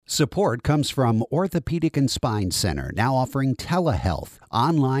Support comes from Orthopedic and Spine Center, now offering telehealth,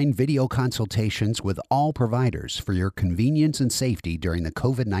 online video consultations with all providers for your convenience and safety during the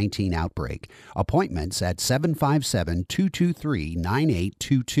COVID-19 outbreak. Appointments at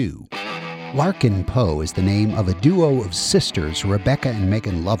 757-223-9822. Larkin Poe is the name of a duo of sisters, Rebecca and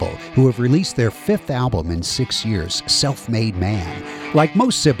Megan Lovell, who have released their fifth album in 6 years, Self-Made Man. Like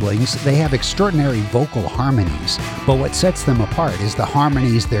most siblings, they have extraordinary vocal harmonies, but what sets them apart is the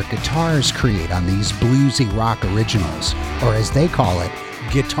harmonies their guitars create on these bluesy rock originals, or as they call it,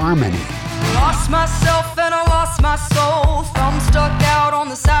 guitarmony. Lost myself and I lost my soul, thumb stuck out on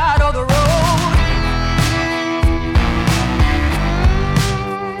the side of the road.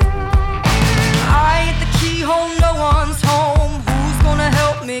 No one's home. Who's gonna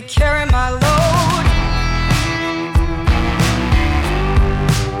help me carry my load?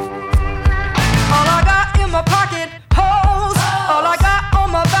 All I got in my pocket holes. All I got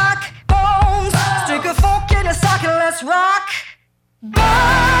on my back bones. Stick a fork in a socket, let's rock. Burn, burn,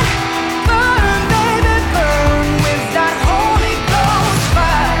 baby, burn with that Holy Ghost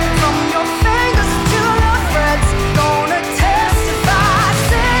fire. From your fingers to your threads, gonna testify.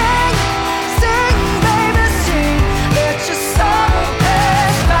 Sing, sing, baby, sing. Let your soul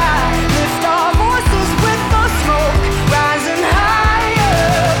pass by. Lift our voices with the smoke, rising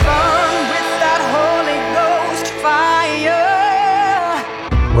higher. Burn with that Holy Ghost fire.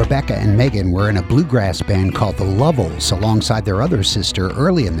 Rebecca and Megan were in a bluegrass band called the Lovells alongside their other sister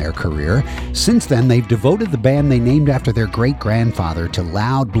early in their career. Since then, they've devoted the band they named after their great-grandfather to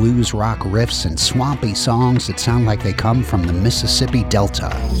loud blues rock riffs and swampy songs that sound like they come from the Mississippi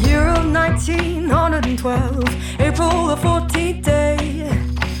Delta. Year of 1912, April the 14th day.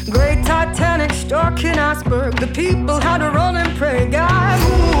 Great Titanic struck an iceberg. The people had to run and pray. God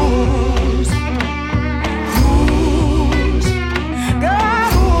moves, moves,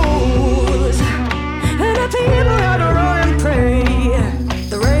 God moves. And the people had to run and pray.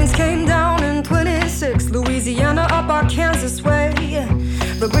 The rains came down in 26, Louisiana up Arkansas way.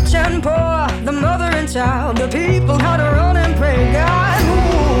 The rich and poor, the mother and child, the people had to run and pray. God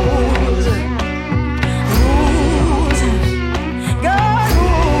moves, moves, God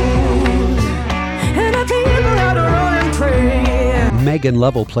moves. And the people had to run and pray. Megan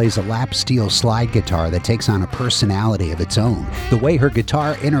Lovell plays a lap steel slide guitar that takes on a personality of its own. The way her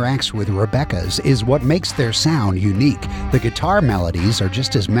guitar interacts with Rebecca's is what makes their sound unique. The guitar melodies are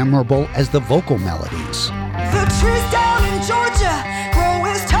just as memorable as the vocal melodies. The trees down in Georgia grow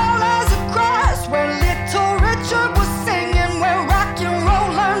as tall as the grass, where Little Richard was singing, where rock and roll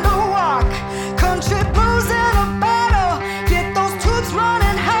learned to walk. Country blues in a bottle, get those tubes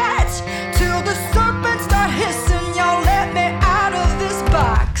running hot, till the serpents start hissing, y'all let me out of this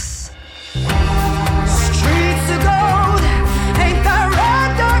box. Streets of gold, ain't that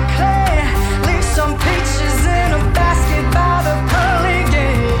red dirt clay? Leave some peaches in a basket by the pearly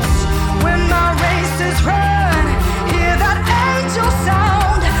gates. When my race is run, hear that angel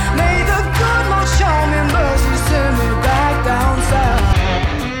sound. May the good Lord show me mercy, send me back down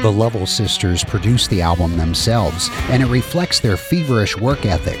south. The Lovell sisters produced the album themselves, and it reflects their feverish work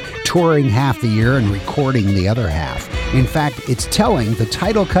ethic, touring half the year and recording the other half. In fact, it's telling the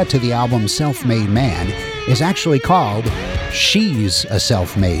title cut to the album Self-Made Man is actually called She's a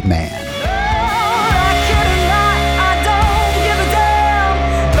Self-Made Man.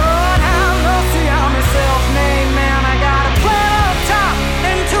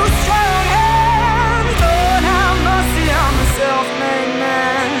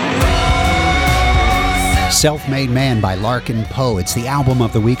 Self-Made Man by Larkin Poe. It's the album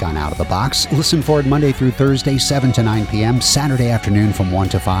of the week on Out of the Box. Listen for it Monday through Thursday, 7 to 9 p.m., Saturday afternoon from 1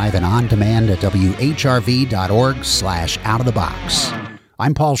 to 5, and on demand at whrv.org/outofthebox.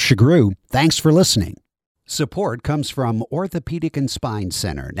 I'm Paul Shagru. Thanks for listening. Support comes from Orthopedic and Spine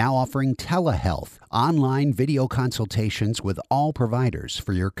Center, now offering telehealth, online video consultations with all providers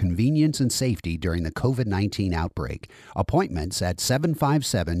for your convenience and safety during the COVID-19 outbreak. Appointments at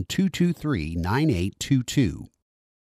 757-223-9822.